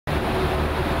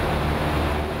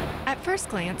At first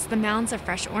glance, the mounds of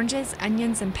fresh oranges,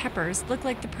 onions, and peppers look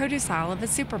like the produce aisle of a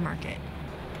supermarket.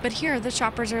 But here, the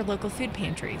shoppers are local food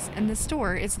pantries, and the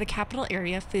store is the Capital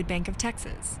Area Food Bank of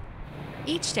Texas.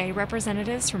 Each day,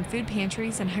 representatives from food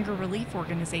pantries and hunger relief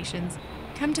organizations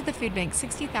come to the food bank's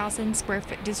 60,000 square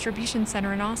foot distribution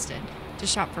center in Austin to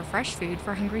shop for fresh food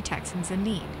for hungry Texans in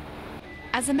need.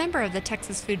 As a member of the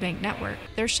Texas Food Bank Network,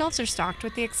 their shelves are stocked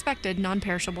with the expected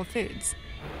non-perishable foods.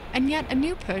 And yet, a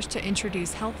new push to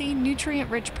introduce healthy,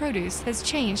 nutrient-rich produce has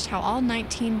changed how all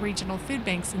 19 regional food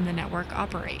banks in the network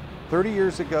operate. 30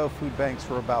 years ago, food banks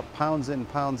were about pounds in,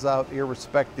 pounds out,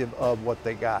 irrespective of what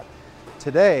they got.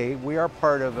 Today, we are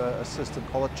part of a system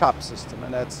called a CHOP system,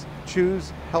 and that's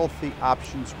Choose Healthy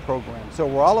Options program. So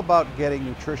we're all about getting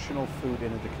nutritional food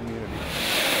into the community.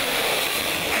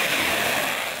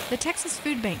 The Texas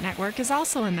Food Bank Network is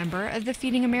also a member of the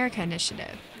Feeding America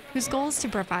initiative, whose goal is to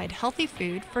provide healthy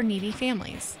food for needy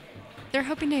families. They're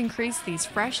hoping to increase these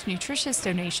fresh, nutritious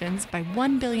donations by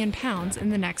 1 billion pounds in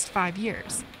the next 5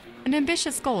 years, an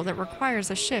ambitious goal that requires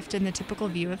a shift in the typical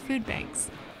view of food banks.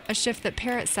 A shift that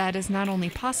Parrott said is not only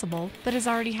possible, but is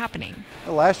already happening.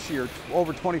 Last year,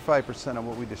 over 25% of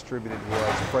what we distributed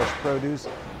was fresh produce.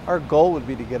 Our goal would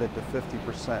be to get it to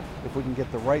 50%. If we can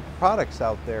get the right products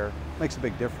out there, it makes a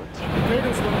big difference.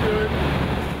 Potatoes look good.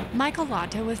 Michael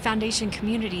Latta with Foundation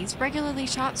Communities regularly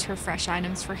shops for fresh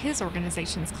items for his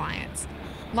organization's clients.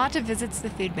 Latta visits the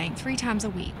food bank 3 times a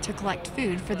week to collect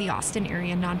food for the Austin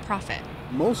area nonprofit.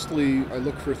 Mostly I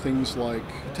look for things like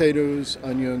potatoes,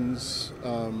 onions,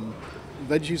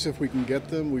 veggies if we can get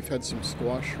them. We've had some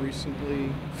squash recently,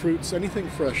 fruits, anything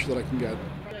fresh that I can get.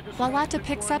 While Latta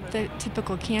picks up the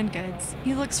typical canned goods,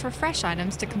 he looks for fresh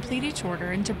items to complete each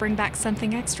order and to bring back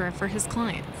something extra for his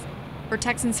clients. For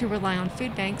Texans who rely on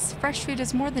food banks, fresh food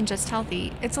is more than just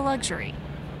healthy, it's a luxury.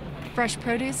 Fresh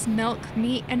produce, milk,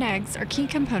 meat, and eggs are key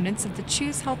components of the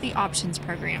Choose Healthy Options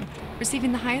program,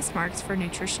 receiving the highest marks for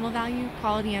nutritional value,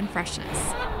 quality, and freshness.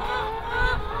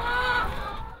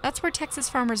 That's where Texas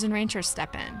farmers and ranchers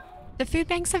step in. The food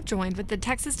banks have joined with the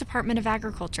Texas Department of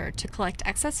Agriculture to collect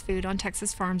excess food on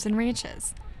Texas farms and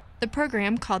ranches. The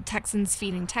program, called Texans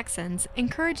Feeding Texans,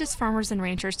 encourages farmers and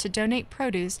ranchers to donate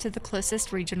produce to the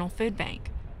closest regional food bank.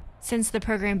 Since the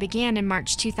program began in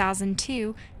March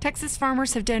 2002, Texas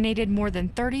farmers have donated more than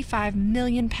 35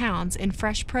 million pounds in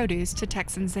fresh produce to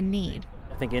Texans in need.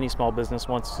 I think any small business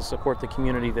wants to support the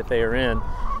community that they are in.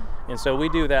 And so we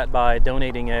do that by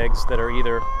donating eggs that are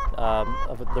either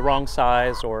of the wrong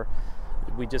size, or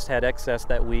we just had excess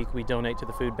that week. We donate to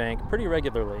the food bank pretty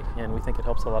regularly, and we think it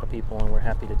helps a lot of people, and we're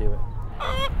happy to do it.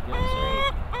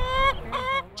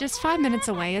 Just 5 minutes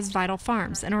away is Vital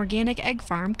Farms, an organic egg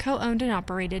farm co-owned and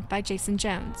operated by Jason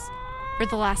Jones. For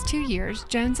the last 2 years,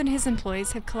 Jones and his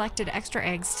employees have collected extra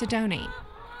eggs to donate.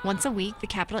 Once a week, the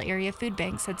Capital Area Food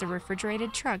Bank sends a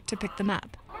refrigerated truck to pick them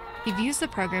up. He views the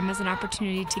program as an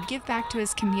opportunity to give back to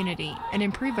his community and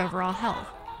improve overall health.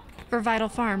 For Vital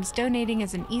Farms, donating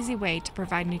is an easy way to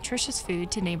provide nutritious food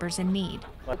to neighbors in need.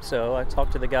 So I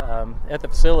talked to the guy at the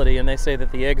facility, and they say that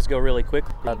the eggs go really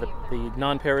quickly. The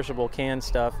non-perishable canned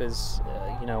stuff is,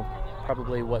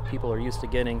 probably what people are used to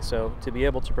getting. So to be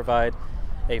able to provide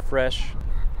a fresh,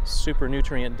 super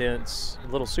nutrient-dense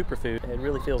little superfood, it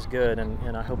really feels good,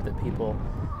 and I hope that people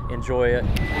enjoy it.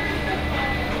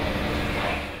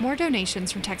 More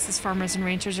donations from Texas farmers and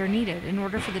ranchers are needed in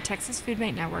order for the Texas Food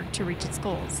Bank Network to reach its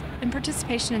goals, and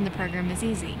participation in the program is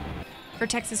easy. For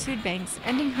Texas food banks,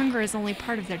 ending hunger is only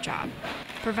part of their job.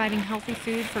 Providing healthy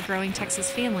food for growing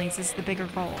Texas families is the bigger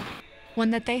goal,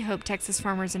 one that they hope Texas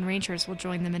farmers and ranchers will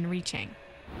join them in reaching.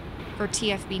 For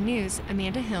TFB News,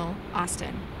 Amanda Hill,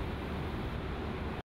 Austin.